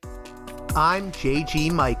I'm J.G.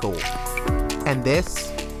 Michael, and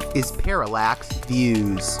this is Parallax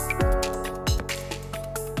Views.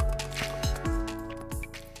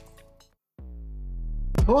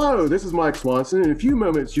 Hello, this is Mike Swanson. In a few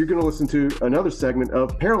moments, you're going to listen to another segment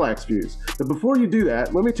of Parallax Views. But before you do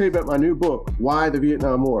that, let me tell you about my new book, Why the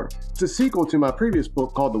Vietnam War. It's a sequel to my previous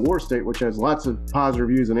book called The War State, which has lots of positive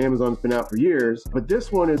reviews on Amazon. It's been out for years. But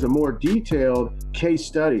this one is a more detailed case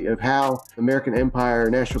study of how American empire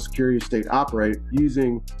and national security state operate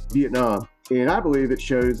using Vietnam. And I believe it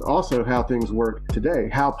shows also how things work today,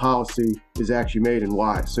 how policy is actually made and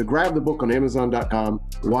why. So grab the book on Amazon.com,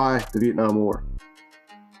 Why the Vietnam War.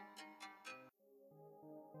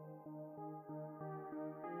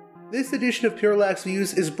 This edition of Parallax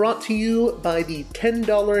Views is brought to you by the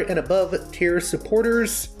 $10 and above tier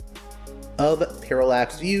supporters of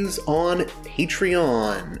Parallax Views on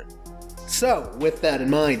Patreon. So, with that in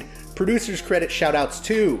mind, producers credit shoutouts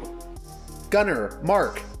to Gunnar,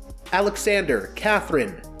 Mark, Alexander,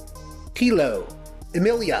 Catherine, Tilo,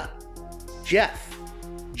 Emilia, Jeff,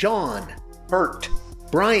 John, Bert,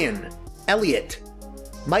 Brian, Elliot,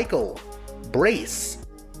 Michael, Brace,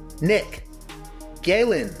 Nick,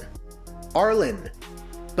 Galen, Arlen,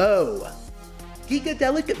 Bo,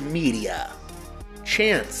 Geekadelic Media,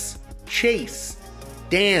 Chance, Chase,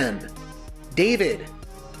 Dan, David,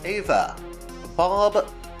 Ava, Bob,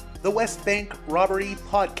 The West Bank Robbery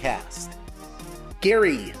Podcast,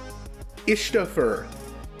 Gary, Ishtofer,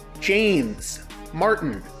 James,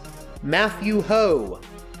 Martin, Matthew Ho,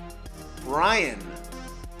 Brian,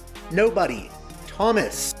 Nobody,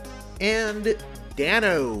 Thomas, and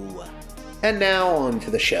Dano. And now on to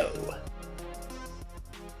the show.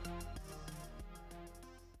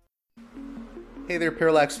 Hey there,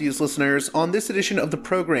 Parallax Views listeners. On this edition of the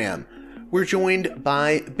program, we're joined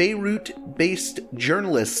by Beirut-based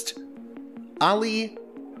journalist Ali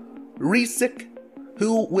Rizk,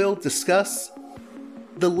 who will discuss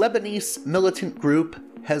the Lebanese militant group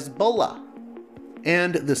Hezbollah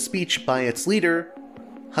and the speech by its leader,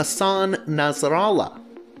 Hassan Nasrallah,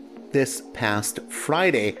 this past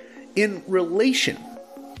Friday in relation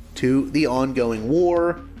to the ongoing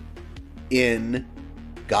war in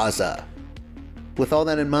Gaza. With all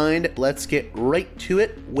that in mind, let's get right to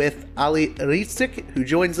it with Ali Rizk, who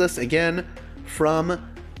joins us again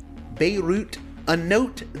from Beirut. A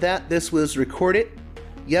note that this was recorded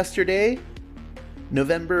yesterday,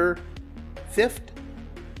 November 5th,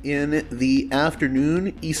 in the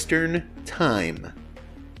afternoon Eastern Time.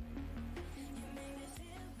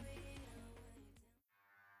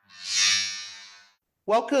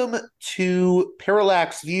 Welcome to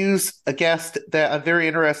Parallax Views, a guest that I'm very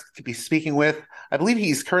interested to be speaking with. I believe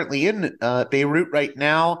he's currently in Beirut right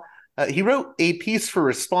now. He wrote a piece for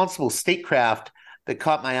Responsible Statecraft that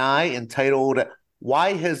caught my eye entitled,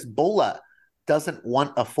 Why Hezbollah Doesn't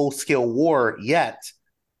Want a Full-Scale War Yet.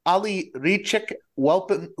 Ali Rizk,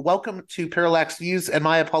 welcome to Parallax Views, and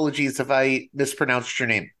my apologies if I mispronounced your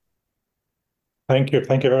name. Thank you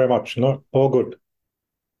very much. No, all good.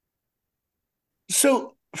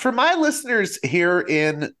 So, for my listeners here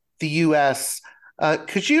in the U.S.,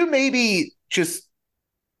 could you maybe just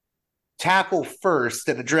tackle first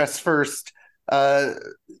and address first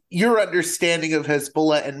your understanding of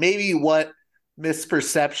Hezbollah and maybe what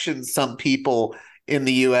misperceptions some people in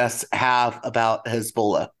the U.S. have about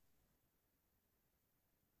Hezbollah?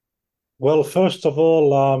 Well, first of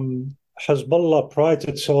all, Hezbollah prides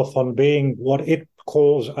itself on being what it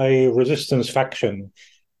calls a resistance faction.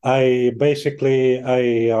 Basically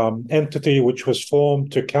a entity which was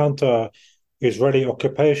formed to counter Israeli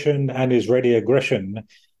occupation and Israeli aggression.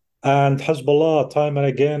 And Hezbollah, time and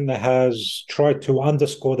again, has tried to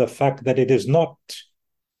underscore the fact that it is not,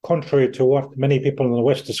 contrary to what many people in the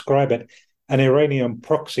West describe it, an Iranian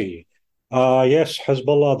proxy. Yes,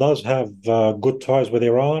 Hezbollah does have good ties with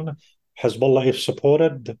Iran. Hezbollah is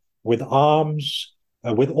supported with arms,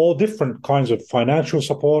 with all different kinds of financial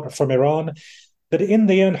support from Iran. That in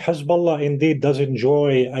the end, Hezbollah indeed does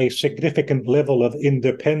enjoy a significant level of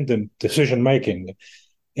independent decision-making.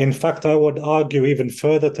 In fact, I would argue even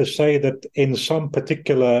further to say that in some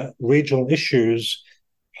particular regional issues,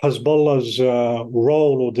 Hezbollah's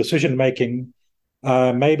role or decision-making,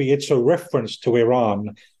 maybe it's a reference to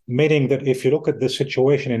Iran, meaning that if you look at the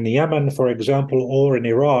situation in Yemen, for example, or in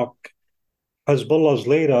Iraq, Hezbollah's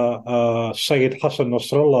leader, Sayyid Hassan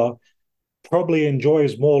Nasrallah, probably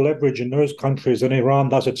enjoys more leverage in those countries than Iran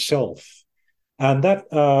does itself. And that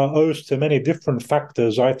owes to many different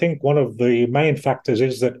factors. I think one of the main factors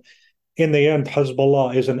is that in the end,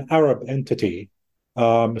 Hezbollah is an Arab entity.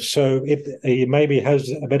 So it maybe has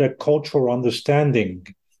a better cultural understanding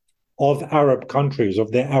of Arab countries,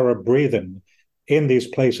 of their Arab breathing in these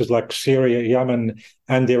places like Syria, Yemen,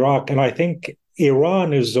 and Iraq. And I think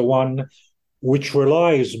Iran is the one which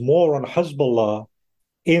relies more on Hezbollah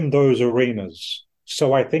in those arenas.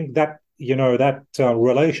 So I think that, that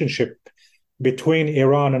relationship between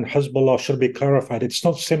Iran and Hezbollah should be clarified. It's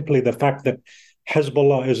not simply the fact that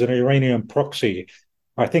Hezbollah is an Iranian proxy.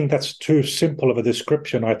 I think that's too simple of a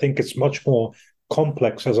description. I think it's much more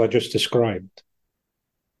complex, as I just described.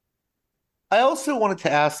 I also wanted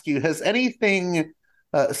to ask you, has anything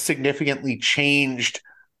significantly changed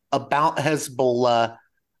about Hezbollah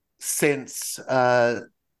since, the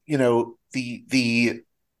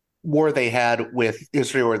war they had with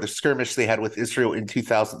Israel, or the skirmish they had with Israel in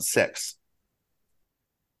 2006?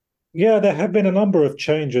 Yeah, there have been a number of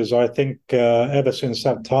changes, I think, ever since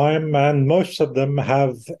that time, and most of them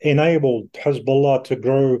have enabled Hezbollah to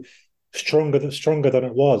grow stronger than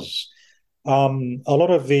it was. A lot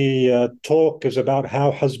of the talk is about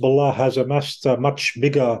how Hezbollah has amassed a much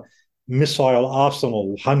bigger missile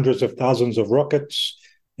arsenal, hundreds of thousands of rockets,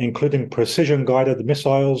 including precision-guided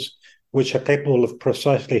missiles, which are capable of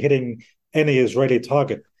precisely hitting any Israeli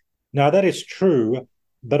target. Now, that is true,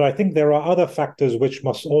 but I think there are other factors which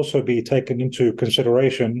must also be taken into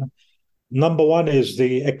consideration. Number one is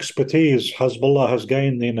the expertise Hezbollah has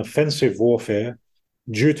gained in offensive warfare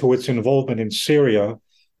due to its involvement in Syria.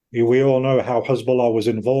 We all know how Hezbollah was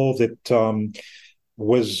involved. It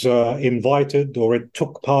was invited, or it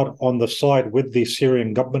took part on the side with the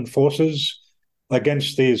Syrian government forces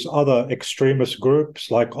against these other extremist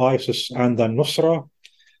groups like ISIS and the Nusra.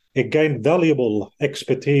 It gained valuable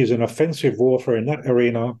expertise in offensive warfare in that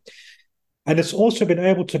arena. And it's also been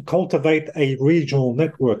able to cultivate a regional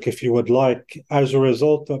network, if you would like, as a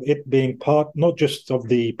result of it being part not just of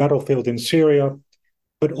the battlefield in Syria,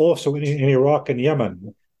 but also in Iraq and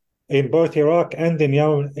Yemen. In both Iraq and in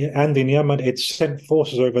Yemen, it sent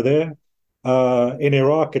forces over there. In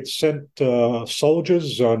Iraq, it sent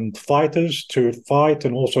soldiers and fighters to fight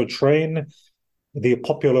and also train the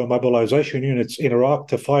popular mobilization units in Iraq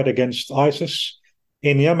to fight against ISIS.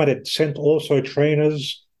 In Yemen, it sent also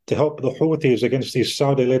trainers to help the Houthis against the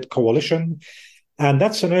Saudi-led coalition. And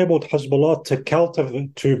that's enabled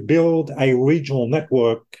Hezbollah to build a regional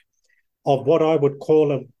network of what I would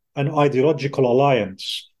call an ideological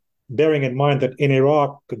alliance, bearing in mind that in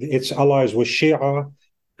Iraq, its allies were Shia.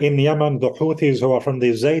 In Yemen, the Houthis, who are from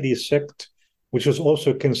the Zaydi sect, which is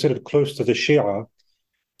also considered close to the Shia.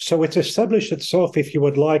 So it's established itself, if you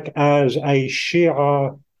would like, as a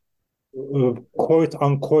Shia,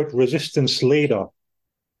 quote-unquote, resistance leader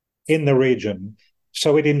in the region.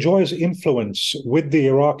 So it enjoys influence with the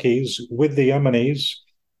Iraqis, with the Yemenis,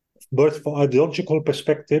 both for ideological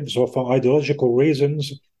perspectives or for ideological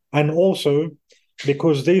reasons, and also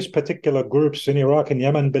because these particular groups in Iraq and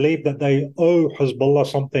Yemen believe that they owe Hezbollah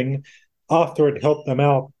something after it helped them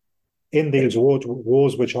out in these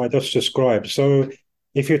wars which I just described. So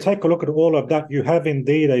if you take a look at all of that, you have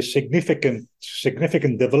indeed a significant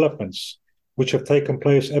developments which have taken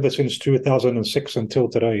place ever since 2006 until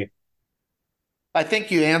today. I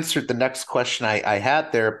think you answered the next question I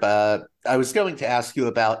had there, but I was going to ask you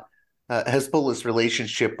about Hezbollah's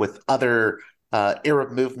relationship with other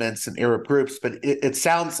Arab movements and Arab groups, but it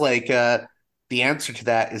sounds like the answer to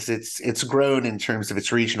that is it's grown in terms of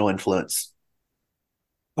its regional influence.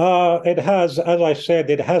 It has, as I said,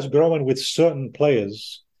 it has grown with certain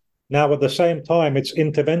players. Now, at the same time, its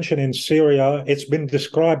intervention in Syria, it's been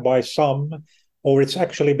described by some, or it's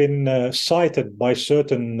actually been cited by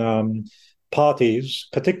certain parties,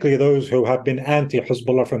 particularly those who have been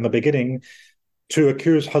anti-Hezbollah from the beginning, to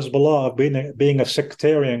accuse Hezbollah of being a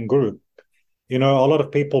sectarian group. You know, a lot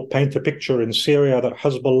of people paint a picture in Syria that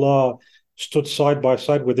Hezbollah stood side by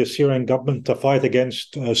side with the Syrian government to fight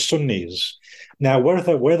against Sunnis. Now,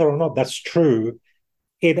 whether or not that's true,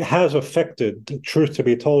 it has affected, truth to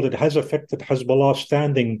be told, it has affected Hezbollah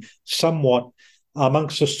standing somewhat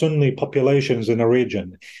amongst the Sunni populations in the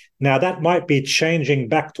region. Now, that might be changing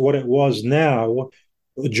back to what it was now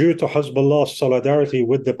due to Hezbollah's solidarity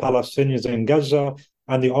with the Palestinians in Gaza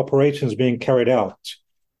and the operations being carried out.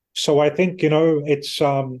 So I think, it's,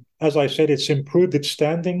 as I said, it's improved its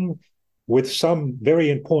standing with some very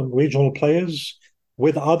important regional players.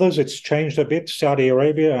 With others, it's changed a bit. Saudi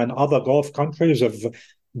Arabia and other Gulf countries have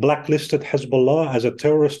blacklisted Hezbollah as a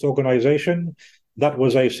terrorist organization. That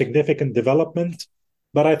was a significant development.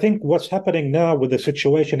 But I think what's happening now with the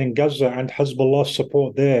situation in Gaza and Hezbollah's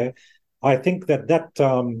support there, I think that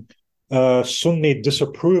Sunni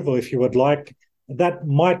disapproval, if you would like, that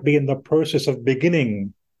might be in the process of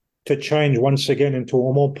beginning to change once again into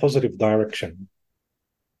a more positive direction.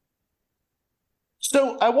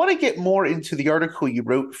 So I want to get more into the article you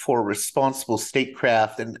wrote for Responsible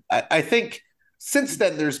Statecraft, and I think since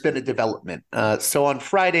then there's been a development. So on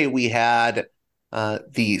Friday we had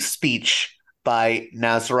the speech by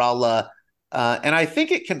Nasrallah, and I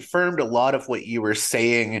think it confirmed a lot of what you were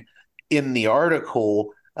saying in the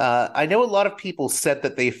article. I know a lot of people said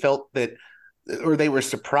that they felt that, or they were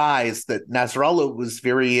surprised that Nasrallah was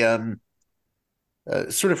very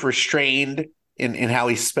sort of restrained in how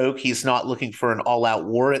he spoke. He's not looking for an all-out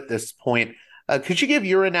war at this point. Could you give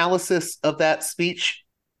your analysis of that speech?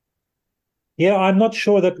 Yeah, I'm not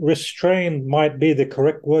sure that restrained might be the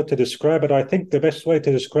correct word to describe it. I think the best way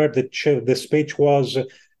to describe the speech was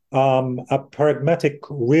a pragmatic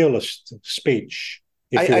realist speech.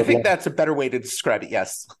 I think that's a better way to describe it,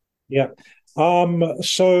 yes. Yeah.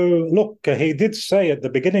 So, look, he did say at the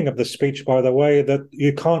beginning of the speech, by the way, that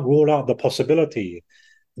you can't rule out the possibility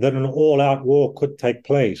that an all-out war could take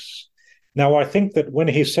place. Now, I think that when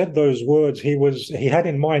he said those words, he had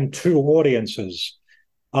in mind two audiences.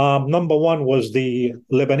 Number one was the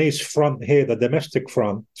Lebanese front here, the domestic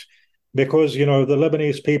front, because, the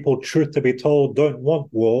Lebanese people, truth to be told, don't want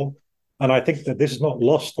war. And I think that this is not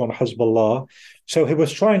lost on Hezbollah. So he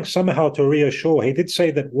was trying somehow to reassure. He did say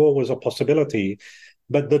that war was a possibility,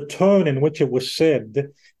 but the tone in which it was said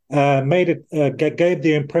gave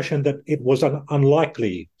the impression that it was an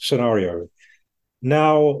unlikely scenario.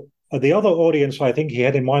 Now, the other audience I think he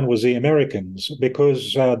had in mind was the Americans,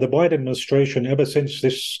 because the Biden administration, ever since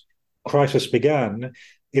this crisis began,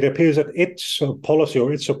 it appears that its policy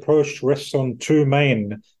or its approach rests on two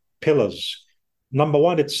main pillars. Number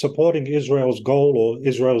one, it's supporting Israel's goal or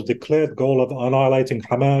Israel's declared goal of annihilating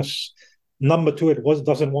Hamas. Number two, it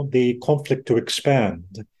doesn't want the conflict to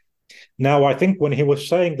expand. Now, I think when he was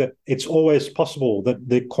saying that it's always possible that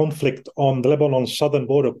the conflict on the Lebanon southern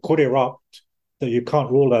border could erupt, that you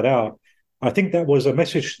can't rule that out, I think that was a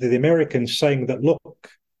message to the Americans saying that, look,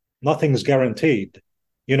 nothing's guaranteed.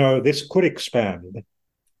 This could expand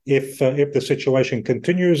if the situation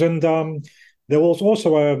continues. And there was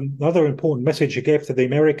also another important message he gave to the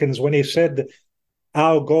Americans when he said,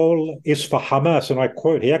 our goal is for Hamas, and I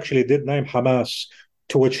quote, he actually did name Hamas,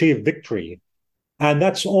 to achieve victory. And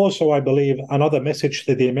that's also, I believe, another message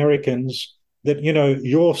to the Americans that,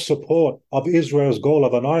 your support of Israel's goal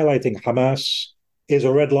of annihilating Hamas is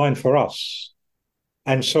a red line for us.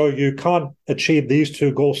 And so you can't achieve these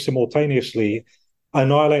two goals simultaneously,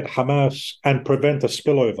 annihilate Hamas and prevent a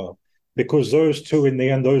spillover, because those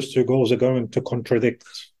two goals are going to contradict.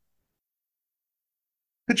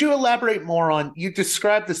 Could you elaborate more on, you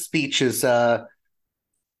described the speech as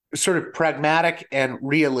sort of pragmatic and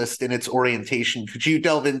realist in its orientation. Could you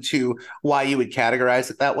delve into why you would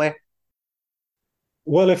categorize it that way?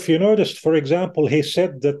 Well, if you noticed, for example, he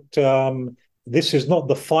said that this is not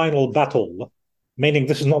the final battle, meaning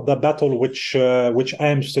this is not the battle which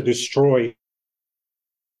aims to destroy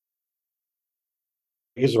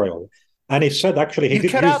Israel. And he said, actually, he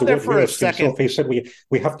did use the word realist himself. He said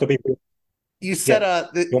we have to be. You said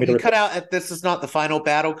you cut out at this is not the final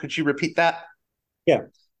battle. Could you repeat that? Yeah.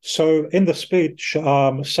 So in the speech,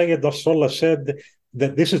 Sayyid Nasrallah said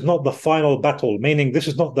that this is not the final battle, meaning this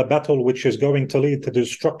is not the battle which is going to lead to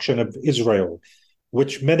destruction of Israel,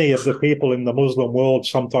 which many of the people in the Muslim world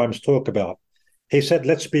sometimes talk about. He said,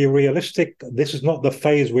 let's be realistic. This is not the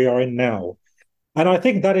phase we are in now. And I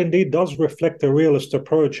think that indeed does reflect a realist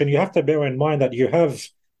approach. And you have to bear in mind that you have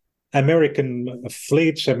American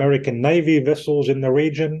fleets, American Navy vessels in the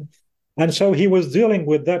region. And so he was dealing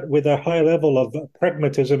with that with a high level of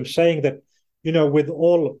pragmatism, saying that, he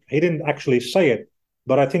didn't actually say it,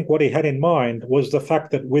 but I think what he had in mind was the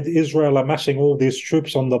fact that with Israel amassing all these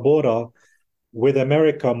troops on the border, with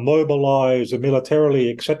America mobilized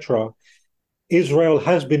militarily, etc., Israel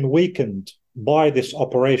has been weakened by this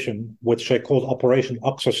operation, which they called Operation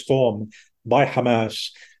Aqsa Storm, by Hamas,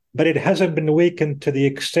 but it hasn't been weakened to the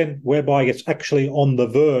extent whereby it's actually on the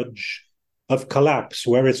verge of collapse,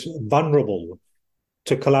 where it's vulnerable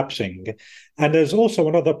to collapsing. And there's also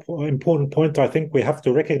another important point I think we have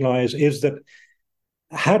to recognize is that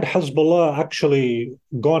had Hezbollah actually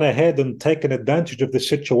gone ahead and taken advantage of the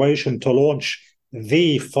situation to launch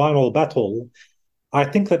the final battle, I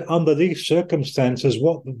think that under these circumstances,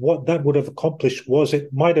 what that would have accomplished was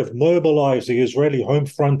it might have mobilized the Israeli home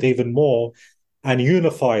front even more and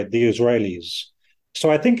unified the Israelis.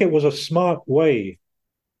 So I think it was a smart way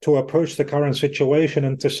to approach the current situation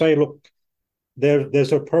and to say, look,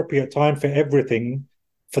 there's appropriate time for everything,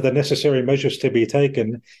 for the necessary measures to be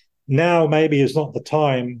taken. Now maybe is not the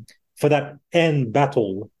time for that end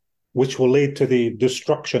battle, which will lead to the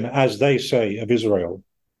destruction, as they say, of Israel.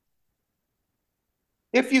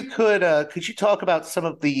 If you could you talk about some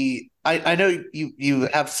of the? I know you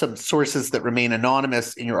have some sources that remain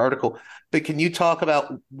anonymous in your article, but can you talk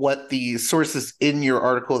about what the sources in your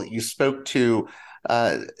article that you spoke to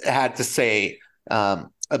had to say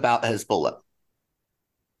about Hezbollah?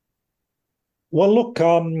 Well, look,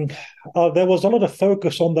 there was a lot of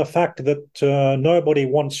focus on the fact that nobody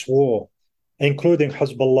wants war, including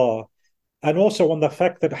Hezbollah, and also on the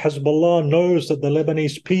fact that Hezbollah knows that the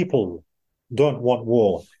Lebanese people don't want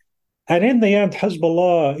war. And in the end,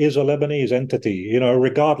 Hezbollah is a Lebanese entity,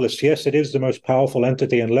 regardless. Yes, it is the most powerful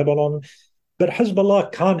entity in Lebanon, but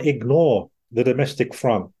Hezbollah can't ignore the domestic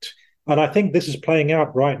front. And I think this is playing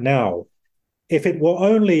out right now. If it were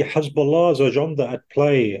only Hezbollah's agenda at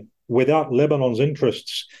play without Lebanon's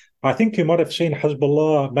interests, I think you might have seen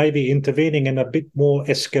Hezbollah maybe intervening in a bit more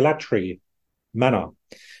escalatory manner.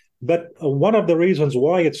 But one of the reasons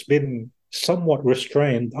why it's been somewhat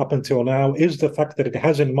restrained up until now is the fact that it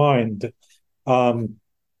has in mind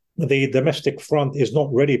the domestic front is not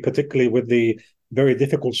ready, particularly with the very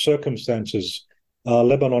difficult circumstances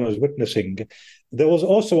Lebanon is witnessing. There was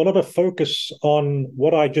also a lot of focus on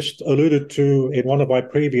what I just alluded to in one of my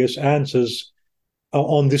previous answers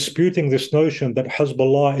on disputing this notion that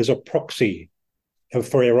Hezbollah is a proxy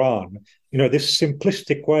for Iran. This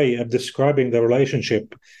simplistic way of describing the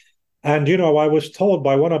relationship. And, I was told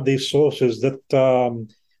by one of these sources that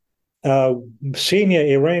senior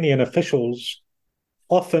Iranian officials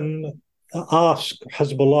often ask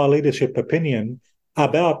Hezbollah leadership opinion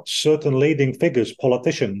about certain leading figures,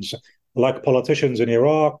 politicians, like politicians in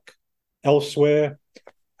Iraq, elsewhere.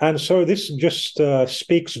 And so this just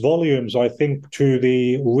speaks volumes, I think, to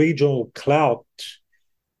the regional clout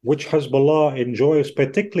which Hezbollah enjoys,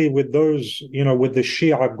 particularly with those, with the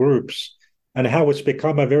Shia groups, and how it's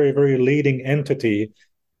become a very, very leading entity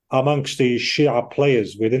amongst the Shia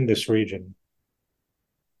players within this region.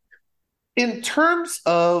 In terms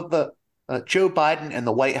of Joe Biden and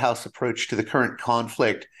the White House approach to the current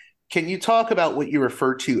conflict, can you talk about what you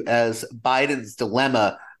refer to as Biden's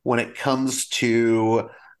dilemma when it comes to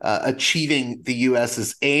achieving the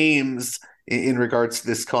U.S.'s aims in regards to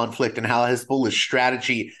this conflict, and how Hezbollah's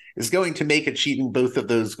strategy is going to make achieving both of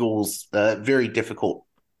those goals very difficult?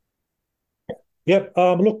 Yep.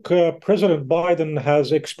 Look, President Biden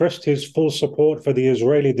has expressed his full support for the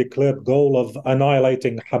Israeli declared goal of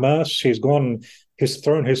annihilating Hamas. He's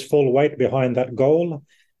thrown his full weight behind that goal.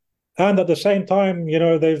 And at the same time,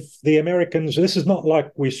 the Americans, this is not like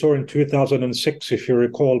we saw in 2006, if you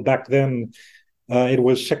recall. Back then, it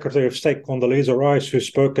was Secretary of State Condoleezza Rice who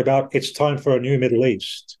spoke about it's time for a new Middle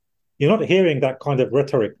East. You're not hearing that kind of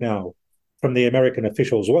rhetoric now from the American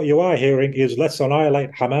officials. What you are hearing is let's annihilate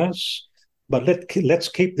Hamas, but let's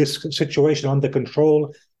keep this situation under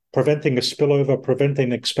control, preventing a spillover,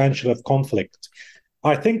 preventing expansion of conflict.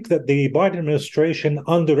 I think that the Biden administration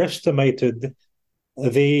underestimated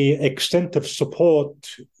the extent of support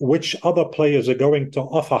which other players are going to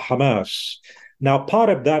offer Hamas. Now, part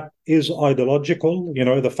of that is ideological,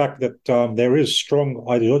 the fact that there is strong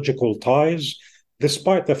ideological ties,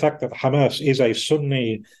 despite the fact that Hamas is a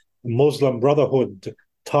Sunni Muslim Brotherhood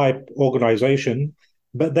type organization.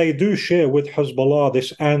 But they do share with Hezbollah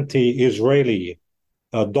this anti-Israeli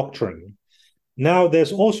doctrine. Now,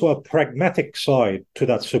 there's also a pragmatic side to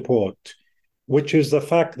that support, which is the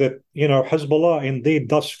fact that, Hezbollah indeed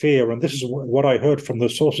does fear, and this is what I heard from the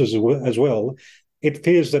sources as well, it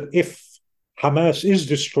fears that if Hamas is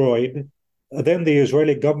destroyed, then the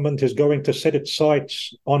Israeli government is going to set its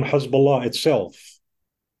sights on Hezbollah itself.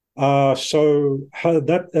 With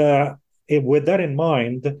that in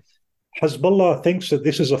mind, Hezbollah thinks that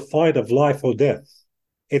this is a fight of life or death.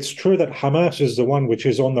 It's true that Hamas is the one which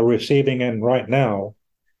is on the receiving end right now,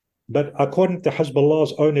 but according to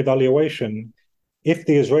Hezbollah's own evaluation, if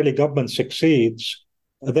the Israeli government succeeds,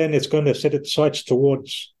 then it's going to set its sights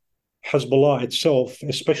towards Hezbollah itself,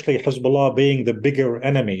 especially Hezbollah being the bigger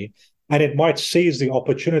enemy, and it might seize the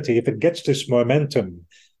opportunity if it gets this momentum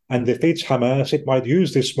and defeats Hamas. It might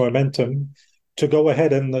use this momentum to go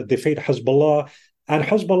ahead and defeat Hezbollah. And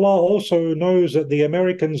Hezbollah also knows that the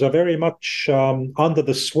Americans are very much under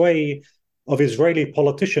the sway of Israeli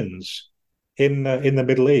politicians in the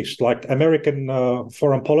Middle East. Like American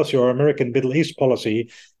foreign policy or American Middle East policy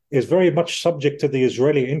is very much subject to the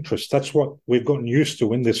Israeli interests. That's what we've gotten used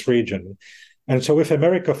to in this region. And so if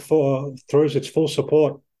America throws its full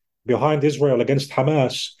support behind Israel against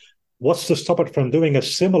Hamas, what's to stop it from doing a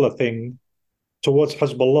similar thing towards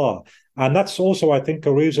Hezbollah? And that's also, I think,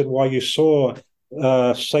 a reason why you saw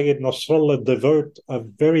Sayyid Nasrallah devote a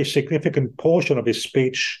very significant portion of his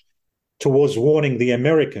speech towards warning the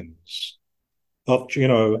Americans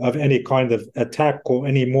of any kind of attack or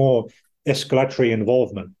any more escalatory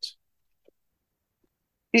involvement.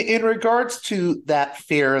 In regards to that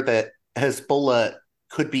fear that Hezbollah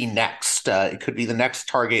could be next, it could be the next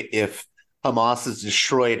target if Hamas is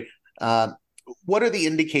destroyed. What are the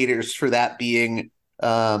indicators for that being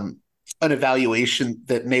an evaluation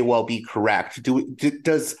that may well be correct?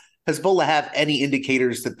 Does Hezbollah have any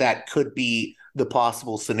indicators that that could be the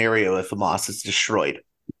possible scenario if Hamas is destroyed?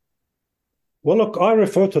 Well, look, I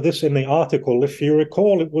refer to this in the article. If you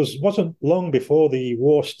recall, it wasn't long before the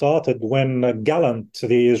war started when Gallant,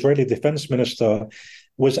 the Israeli defense minister,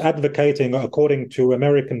 was advocating, according to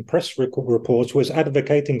American press reports, was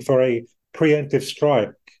advocating for a preemptive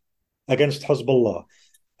strike against Hezbollah.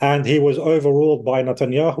 And he was overruled by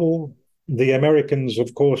Netanyahu. The Americans,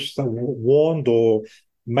 of course, warned or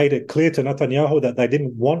made it clear to Netanyahu that they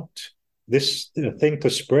didn't want this thing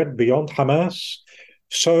to spread beyond Hamas.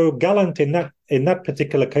 So Gallant in that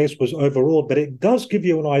particular case was overruled, but it does give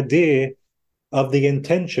you an idea of the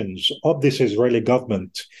intentions of this Israeli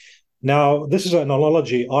government. Now, this is an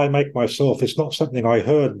analogy I make myself. It's not something I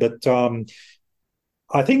heard, but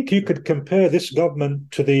I think you could compare this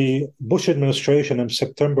government to the Bush administration in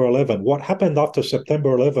September 11. What happened after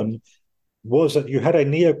September 11 was that you had a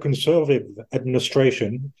neoconservative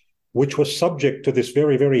administration which was subject to this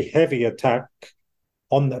very, very heavy attack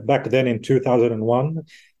back then in 2001,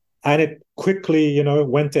 and it quickly,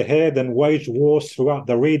 went ahead and waged wars throughout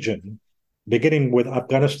the region, beginning with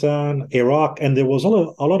Afghanistan, Iraq, and there was a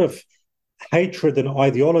lot of hatred and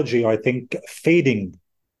ideology, I think, feeding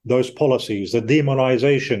those policies, the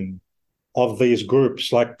demonization of these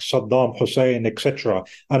groups like Saddam Hussein, etc.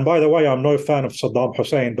 And by the way, I'm no fan of Saddam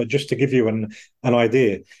Hussein, but just to give you an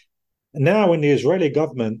idea. Now, in the Israeli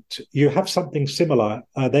government, you have something similar.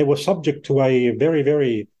 They were subject to a very,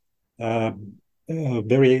 very,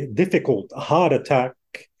 very difficult, hard attack.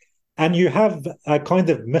 And you have a kind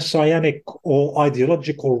of messianic or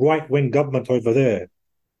ideological right-wing government over there.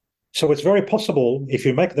 So it's very possible, if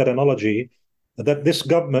you make that analogy, that this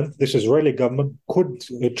government, this Israeli government, could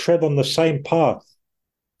tread on the same path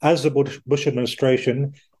as the Bush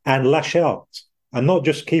administration and lash out and not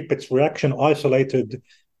just keep its reaction isolated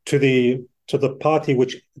to the party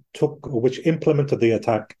which implemented the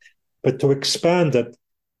attack, but to expand it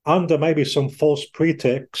under maybe some false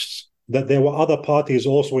pretexts that there were other parties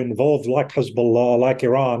also involved, like Hezbollah, like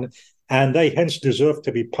Iran, and they hence deserve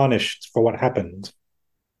to be punished for what happened.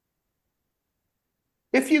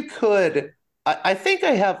 If you could, I think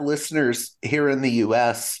I have listeners here in the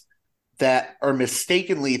US that are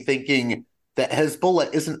mistakenly thinking that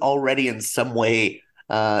Hezbollah isn't already in some way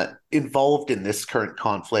involved in this current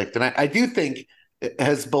conflict. And I do think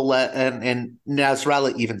Hezbollah, and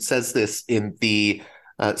Nasrallah even says this in the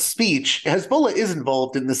speech, Hezbollah is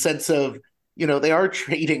involved in the sense of, they are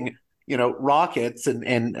trading, rockets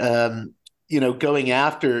and going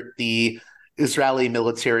after the Israeli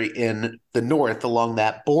military in the north along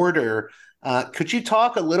that border. Could you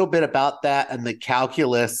talk a little bit about that and the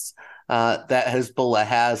calculus that Hezbollah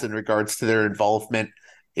has in regards to their involvement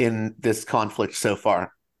in this conflict so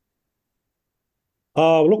far?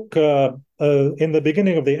 Look, in the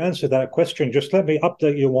beginning of the answer to that question, just let me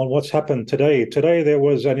update you on what's happened today. Today, there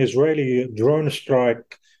was an Israeli drone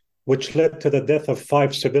strike which led to the death of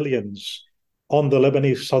 5 civilians on the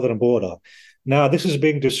Lebanese southern border. Now, this is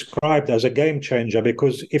being described as a game changer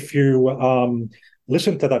because if you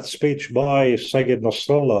listen to that speech by Sayyid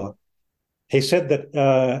Nasrallah, he said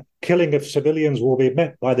that killing of civilians will be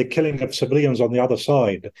met by the killing of civilians on the other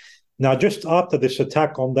side. Now, just after this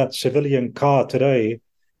attack on that civilian car today,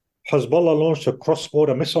 Hezbollah launched a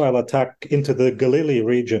cross-border missile attack into the Galilee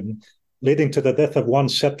region, leading to the death of 1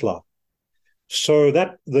 settler. So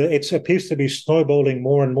it appears to be snowballing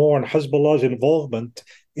more and more, and Hezbollah's involvement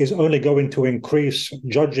is only going to increase,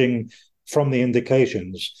 judging from the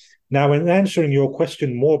indications. Now, in answering your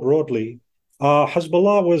question more broadly,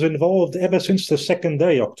 Hezbollah was involved ever since the second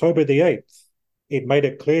day, October the 8th. It made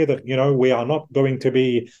it clear that, we are not going to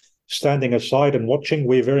be standing aside and watching.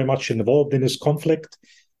 We're very much involved in this conflict.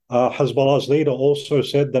 Hezbollah's leader also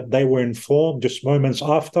said that they were informed just moments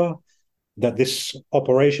after that this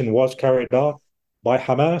operation was carried out by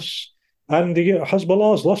Hamas. And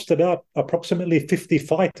Hezbollah has lost approximately 50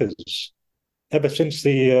 fighters ever since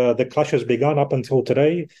the clashes began up until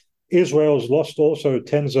today. Israel's lost also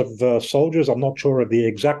tens of soldiers. I'm not sure of the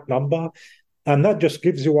exact number. And that just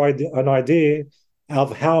gives you an idea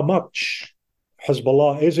of how much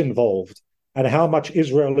Hezbollah is involved and how much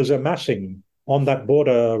Israel is amassing on that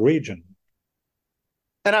border region.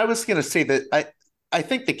 And I was going to say that I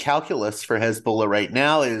think the calculus for Hezbollah right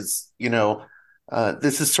now is,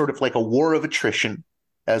 this is sort of like a war of attrition,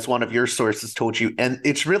 as one of your sources told you, and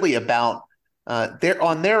it's really about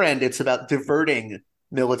on their end, it's about diverting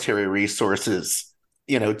military resources,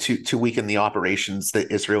 to weaken the operations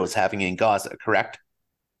that Israel is having in Gaza. Correct?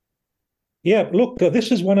 Yeah, look,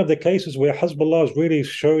 this is one of the cases where Hezbollah has really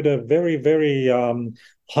showed a very, very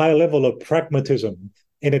high level of pragmatism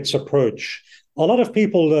in its approach. A lot of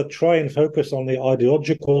people try and focus on the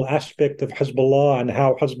ideological aspect of Hezbollah and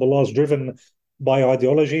how Hezbollah is driven by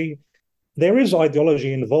ideology. There is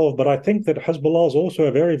ideology involved, but I think that Hezbollah is also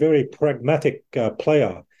a very, very pragmatic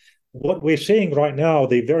player. What we're seeing right now,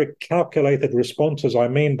 the very calculated responses,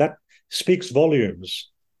 that speaks volumes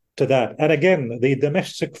to that. And again, the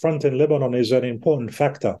domestic front in Lebanon is an important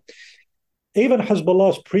factor. Even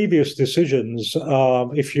Hezbollah's previous decisions,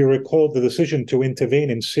 if you recall the decision to intervene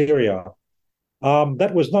in Syria,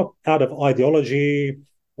 that was not out of ideology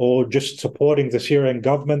or just supporting the Syrian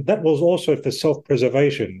government. That was also for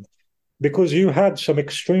self-preservation, because you had some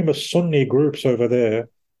extremist Sunni groups over there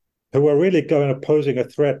who were really posing a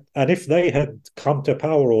threat. And if they had come to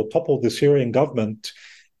power or toppled the Syrian government,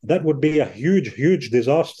 that would be a huge, huge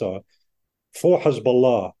disaster for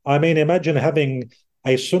Hezbollah. Imagine having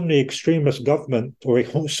a Sunni extremist government or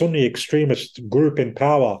a Sunni extremist group in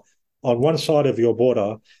power on one side of your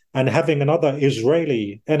border and having another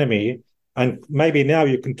Israeli enemy. And maybe now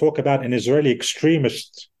you can talk about an Israeli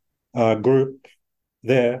extremist group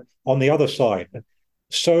there on the other side.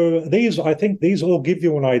 So I think these all give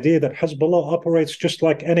you an idea that Hezbollah operates just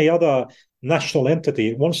like any other national entity.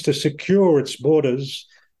 It wants to secure its borders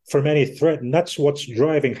from any threat, and that's what's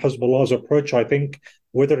driving Hezbollah's approach, I think,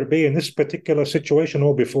 whether it be in this particular situation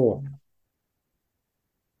or before.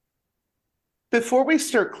 Before we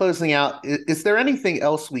start closing out, is there anything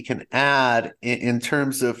else we can add in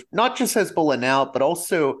terms of not just Hezbollah now, but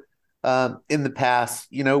also in the past?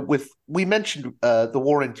 We mentioned the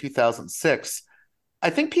war in 2006. I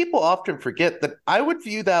think people often forget that I would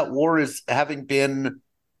view that war as having been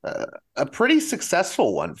a pretty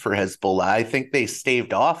successful one for Hezbollah. I think they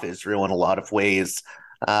staved off Israel in a lot of ways.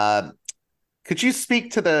 Could you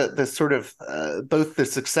speak to the sort of both the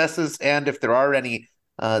successes and, if there are any,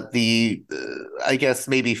 I guess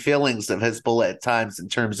maybe failings of Hezbollah at times in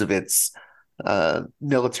terms of its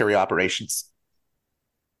military operations?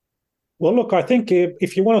 Well, look, I think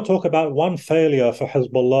if you want to talk about one failure for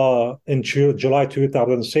Hezbollah in July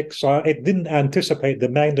 2006, it didn't anticipate the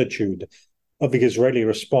magnitude of the Israeli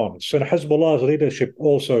response. And Hezbollah's leadership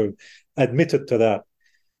also admitted to that.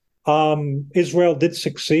 Israel did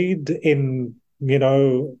succeed in,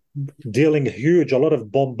 dealing a lot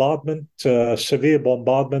of bombardment, severe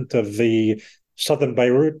bombardment of the southern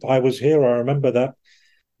Beirut. I was here, I remember that.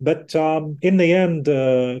 But in the end,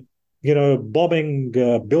 bombing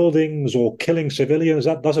buildings or killing civilians,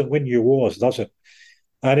 that doesn't win you wars, does it?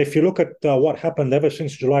 And if you look at what happened ever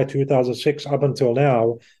since July 2006 up until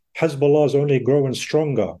now, Hezbollah is only growing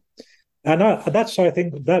stronger. And I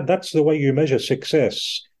think that's the way you measure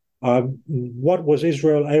success. What was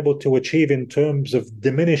Israel able to achieve in terms of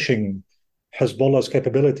diminishing Hezbollah's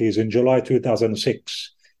capabilities in July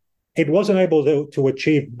 2006? It wasn't able to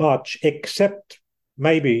achieve much, except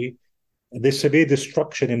maybe the severe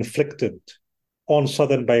destruction inflicted on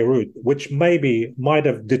southern Beirut, which maybe might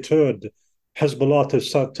have deterred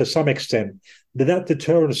Hezbollah to some extent. But that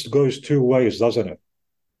deterrence goes two ways, doesn't it?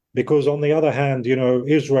 Because on the other hand,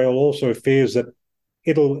 Israel also fears that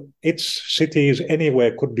its cities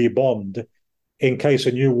anywhere could be bombed in case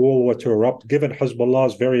a new war were to erupt, given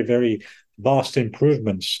Hezbollah's very, very vast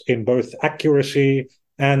improvements in both accuracy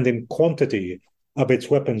and in quantity of its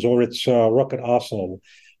weapons or its rocket arsenal.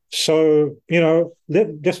 So,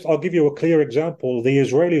 I'll give you a clear example. The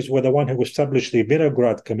Israelis were the one who established the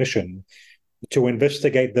Vinograd Commission to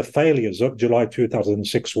investigate the failures of July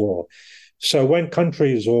 2006 war. So when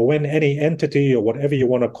countries or when any entity or whatever you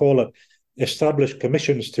want to call it establish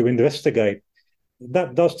commissions to investigate,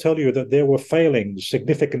 that does tell you that there were failings,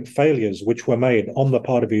 significant failures, which were made on the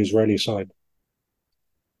part of the Israeli side.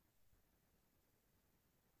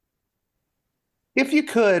 If you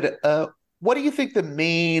could, what do you think the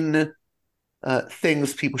main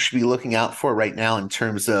things people should be looking out for right now in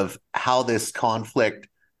terms of how this conflict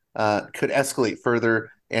could escalate further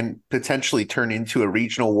and potentially turn into a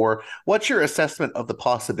regional war? What's your assessment of the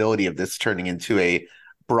possibility of this turning into a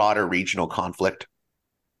broader regional conflict?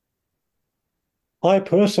 I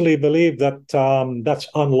personally believe that that's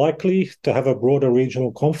unlikely to have a broader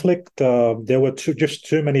regional conflict. There were just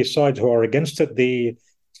too many sides who are against it.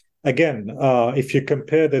 If you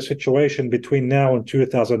compare the situation between now and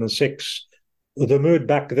 2006, the mood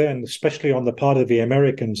back then, especially on the part of the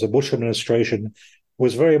Americans, the Bush administration,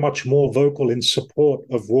 was very much more vocal in support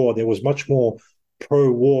of war. There was much more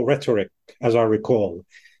pro-war rhetoric, as I recall.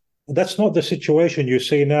 That's not the situation you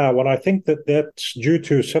see now, and I think that that's due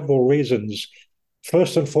to several reasons.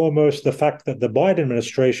 First and foremost, the fact that the Biden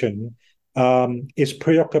administration is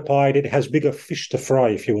preoccupied. It has bigger fish to fry,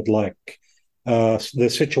 if you would like. The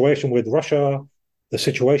situation with Russia, the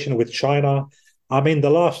situation with China. I mean,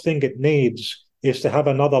 the last thing it needs is to have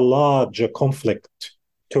another larger conflict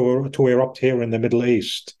to erupt here in the Middle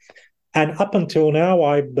East. And up until now,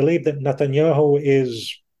 I believe that Netanyahu is,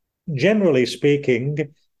 generally speaking,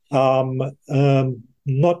 not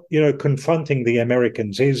confronting the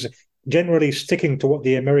Americans. He's generally sticking to what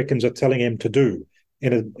the Americans are telling him to do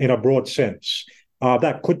in a broad sense.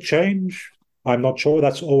 That could change. I'm not sure.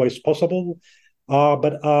 That's always possible.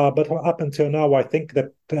 But up until now, I think that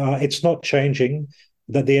it's not changing,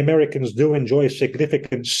 that the Americans do enjoy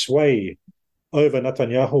significant sway over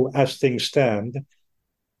Netanyahu as things stand.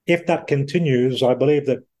 If that continues, I believe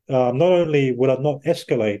that not only will it not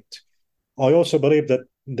escalate, I also believe that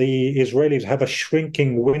the Israelis have a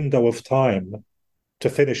shrinking window of time to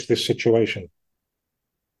finish this situation.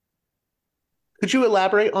 Could you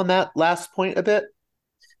elaborate on that last point a bit?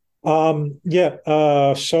 So,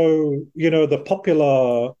 the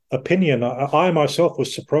popular opinion, I myself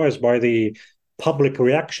was surprised by the public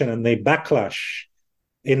reaction and the backlash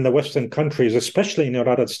in the Western countries, especially in the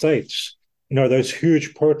United States, those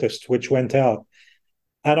huge protests which went out.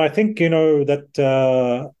 And I think,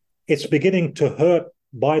 that it's beginning to hurt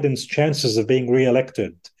Biden's chances of being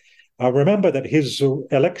reelected. Remember that his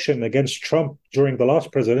election against Trump during the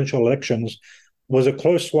last presidential elections was a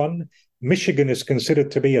close one. Michigan is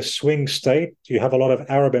considered to be a swing state. You have a lot of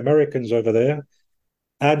Arab Americans over there.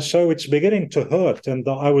 And so it's beginning to hurt. And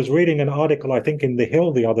I was reading an article, I think, in The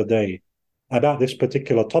Hill the other day about this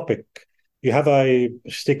particular topic. You have a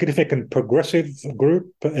significant progressive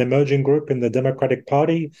group, emerging group in the Democratic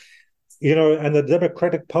Party, and the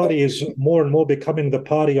Democratic Party is more and more becoming the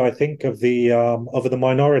party, I think, of the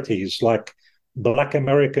minorities, like Black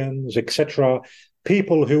Americans, etc.,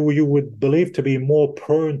 people who you would believe to be more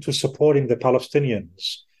prone to supporting the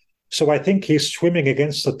Palestinians. So I think he's swimming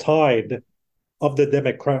against the tide of the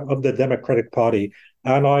Democratic Party.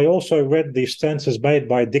 And I also read the stances made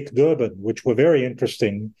by Dick Durbin, which were very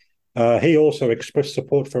interesting. He also expressed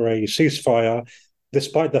support for a ceasefire,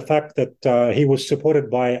 despite the fact that he was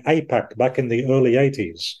supported by AIPAC back in the early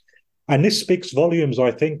 80s. And this speaks volumes,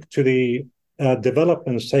 I think, to the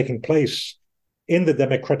developments taking place in the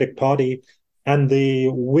Democratic Party, and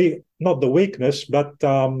not the weakness, but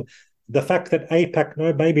the fact that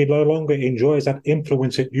AIPAC maybe no longer enjoys that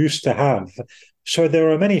influence it used to have. So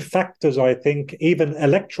there are many factors, I think, even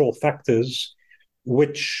electoral factors,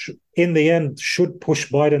 which in the end should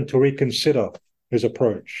push Biden to reconsider his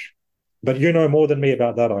approach. But you know more than me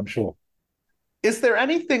about that, I'm sure. Is there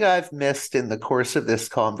anything I've missed in the course of this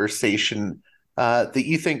conversation that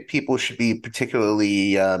you think people should be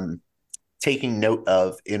particularly taking note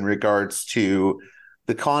of in regards to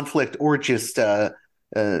the conflict, or just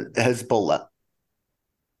Hezbollah?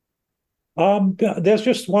 There's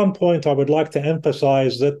just one point I would like to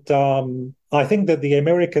emphasize, that I think that the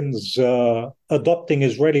Americans adopting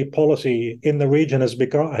Israeli policy in the region has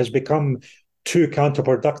become too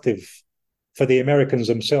counterproductive for the Americans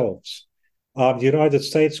themselves. The United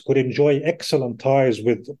States could enjoy excellent ties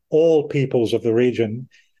with all peoples of the region.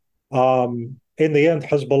 In the end,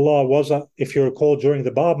 Hezbollah was, if you recall, during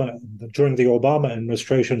the Obama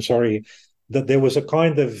administration, that there was a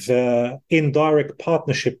kind of indirect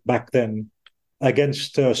partnership back then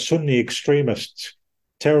against Sunni extremists,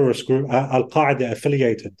 terrorist group, Al-Qaeda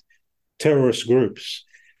affiliated terrorist groups.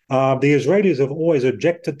 The Israelis have always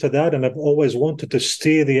objected to that and have always wanted to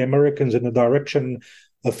steer the Americans in the direction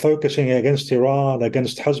of focusing against Iran,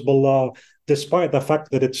 against Hezbollah, despite the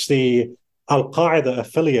fact that it's the Al-Qaeda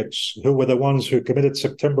affiliates who were the ones who committed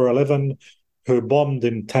September 11, who bombed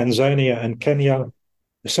in Tanzania and Kenya.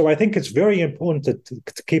 So I think it's very important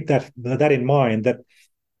to keep that in mind, that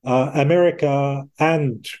America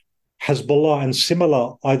and Hezbollah and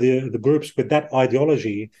similar the groups with that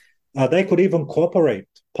ideology, they could even cooperate,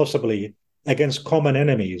 possibly, against common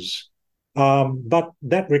enemies. But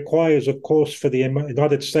that requires, of course, for the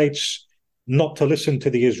United States not to listen to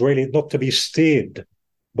the Israeli, not to be steered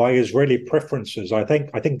by Israeli preferences. I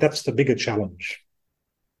think that's the bigger challenge.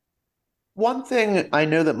 One thing I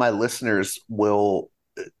know that my listeners will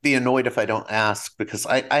be annoyed if I don't ask, because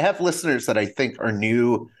I have listeners that I think are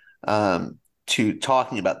new to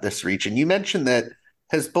talking about this region. You mentioned that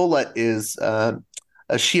Hezbollah is a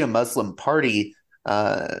Shia Muslim party,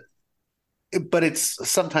 but it's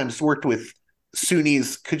sometimes worked with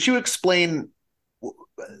Sunnis. Could you explain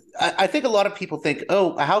I think a lot of people think,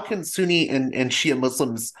 oh, how can Sunni and Shia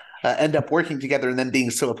Muslims end up working together and then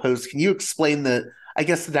being so opposed? Can you explain the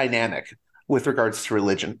dynamic with regards to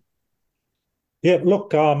religion? Yeah,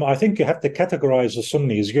 look, I think you have to categorize the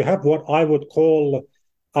Sunnis. You have what I would call,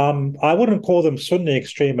 I wouldn't call them Sunni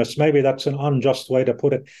extremists. Maybe that's an unjust way to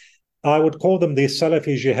put it. I would call them the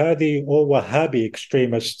Salafi Jihadi or Wahhabi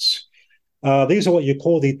extremists. These are what you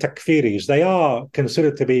call the takfiris. They are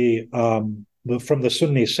considered to be from the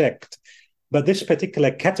Sunni sect. But this particular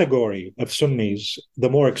category of Sunnis, the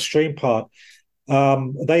more extreme part,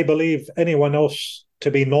 they believe anyone else to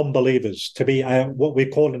be non-believers, to be what we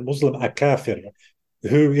call in Muslim a kafir,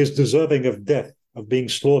 who is deserving of death, of being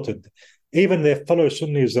slaughtered. Even their fellow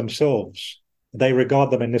Sunnis themselves, they regard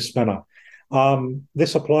them in this manner.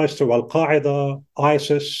 This applies to Al-Qaeda,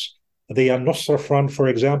 ISIS, the Al-Nusra Front, for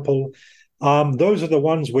example. Those are the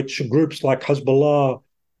ones which groups like Hezbollah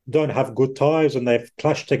don't have good ties and they've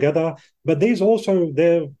clashed together. But these also,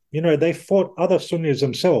 they fought other Sunnis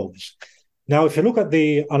themselves. Now, if you look at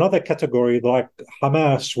another category like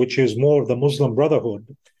Hamas, which is more of the Muslim Brotherhood,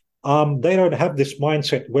 they don't have this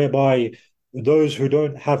mindset whereby those who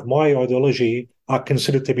don't have my ideology are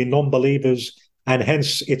considered to be non-believers, and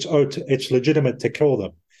hence it's legitimate to kill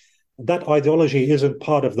them. That ideology isn't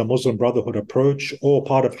part of the Muslim Brotherhood approach or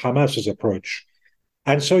part of Hamas's approach.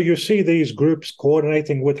 And so you see these groups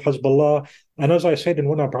coordinating with Hezbollah. And as I said in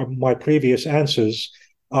one of my previous answers,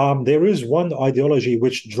 there is one ideology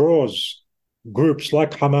which draws groups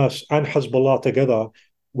like Hamas and Hezbollah together,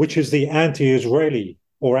 which is the anti-Israeli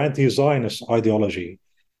or anti-Zionist ideology.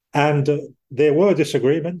 And there were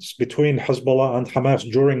disagreements between Hezbollah and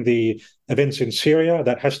Hamas during the events in Syria,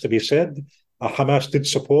 that has to be said. Hamas did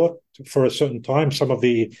support, for a certain time, some of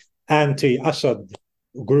the anti-Assad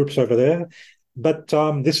groups over there. But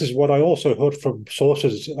this is what I also heard from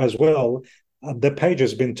sources as well. The page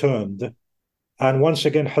has been turned. And once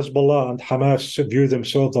again, Hezbollah and Hamas view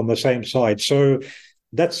themselves on the same side. So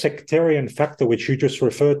that sectarian factor, which you just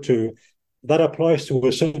referred to, that applies to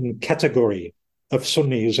a certain category of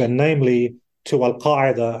Sunnis, and namely to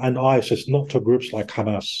Al-Qaeda and ISIS, not to groups like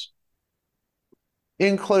Hamas.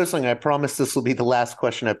 In closing, I promise this will be the last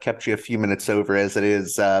question. I've kept you a few minutes over as it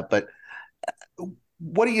is, but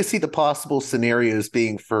what do you see the possible scenarios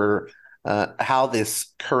being for how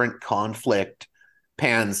this current conflict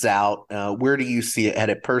pans out? Where do you see it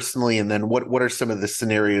headed personally? And then what are some of the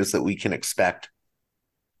scenarios that we can expect?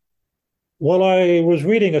 Well, I was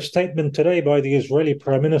reading a statement today by the Israeli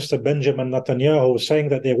Prime Minister Benjamin Netanyahu saying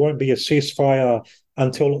that there won't be a ceasefire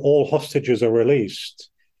until all hostages are released.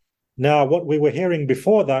 Now, what we were hearing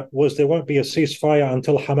before that was there won't be a ceasefire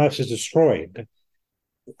until Hamas is destroyed.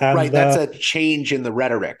 And, right, that's a change in the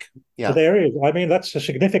rhetoric. Yeah, so there is. I mean, that's a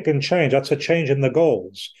significant change. That's a change in the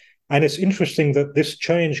goals. And it's interesting that this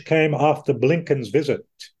change came after Blinken's visit.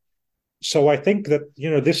 So I think that,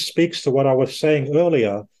 this speaks to what I was saying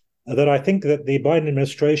earlier, that I think that the Biden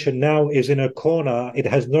administration now is in a corner. It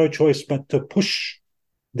has no choice but to push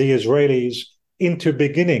the Israelis into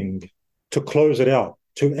beginning to close it out,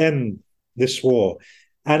 to end this war.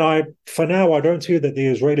 And for now, I don't see that the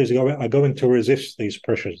Israelis are going to resist these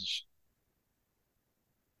pressures.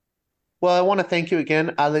 Well, I want to thank you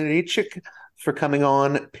again, Ali Rizk, for coming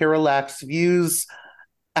on Parallax Views.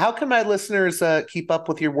 How can my listeners keep up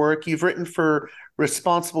with your work? You've written for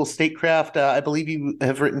Responsible Statecraft. I believe you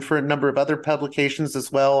have written for a number of other publications as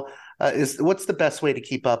well. What's the best way to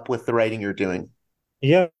keep up with the writing you're doing?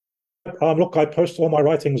 Yeah, look, I post all my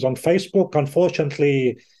writings on Facebook.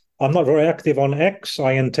 Unfortunately, I'm not very active on X.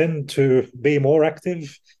 I intend to be more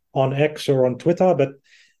active on X or on Twitter, but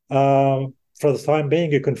for the time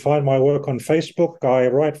being, you can find my work on Facebook. I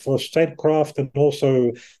write for Statecraft and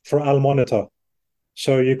also for Al Monitor.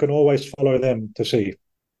 So you can always follow them to see.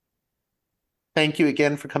 Thank you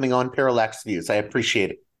again for coming on Parallax Views. I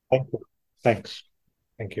appreciate it. Thank you. Thanks.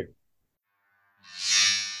 Thank you.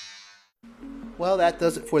 Well, that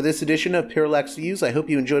does it for this edition of Parallax Views. I hope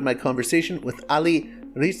you enjoyed my conversation with Ali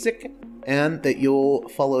Rizk and that you'll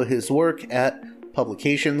follow his work at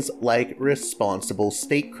publications like Responsible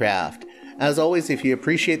Statecraft. As always, if you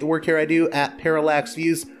appreciate the work here I do at Parallax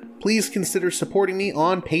Views, please consider supporting me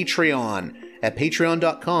on Patreon at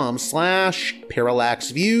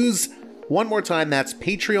patreon.com/parallaxviews. One more time, that's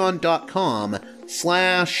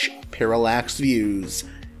patreon.com/parallaxviews.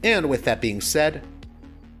 And with that being said,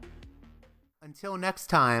 until next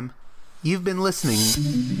time, you've been listening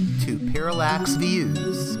to Parallax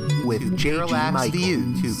Views with Parallax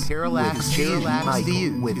Views to Parallax Views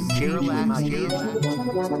with Parallax Views.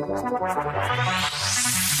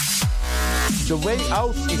 The way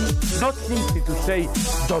out is not simply to say,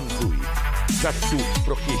 don't do it. just to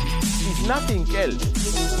prohibit. If nothing else,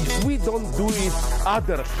 if we don't do it,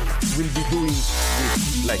 others will be doing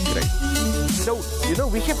it like crazy. So,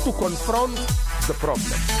 we have to confront the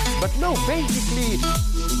problem. But no, basically,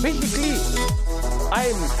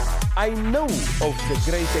 I know of the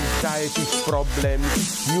great anxieties,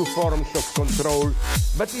 problems, new forms of control,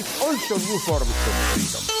 but it's also new forms of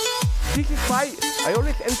freedom. This is why I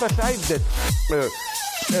always emphasize that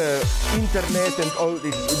internet and all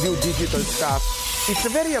this new digital stuff, it's a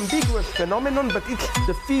very ambiguous phenomenon, but it's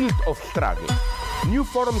the field of struggle. New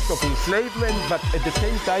forms of enslavement, but at the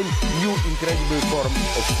same time, new incredible forms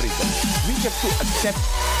of freedom. We have to accept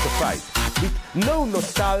the fight with no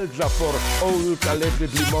nostalgia for old,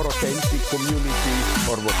 allegedly more authentic communities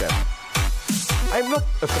or whatever. I'm not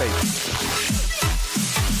afraid.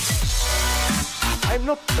 I'm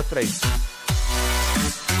not afraid.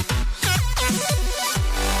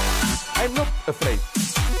 I'm not afraid.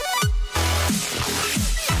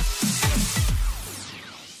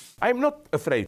 I'm not afraid.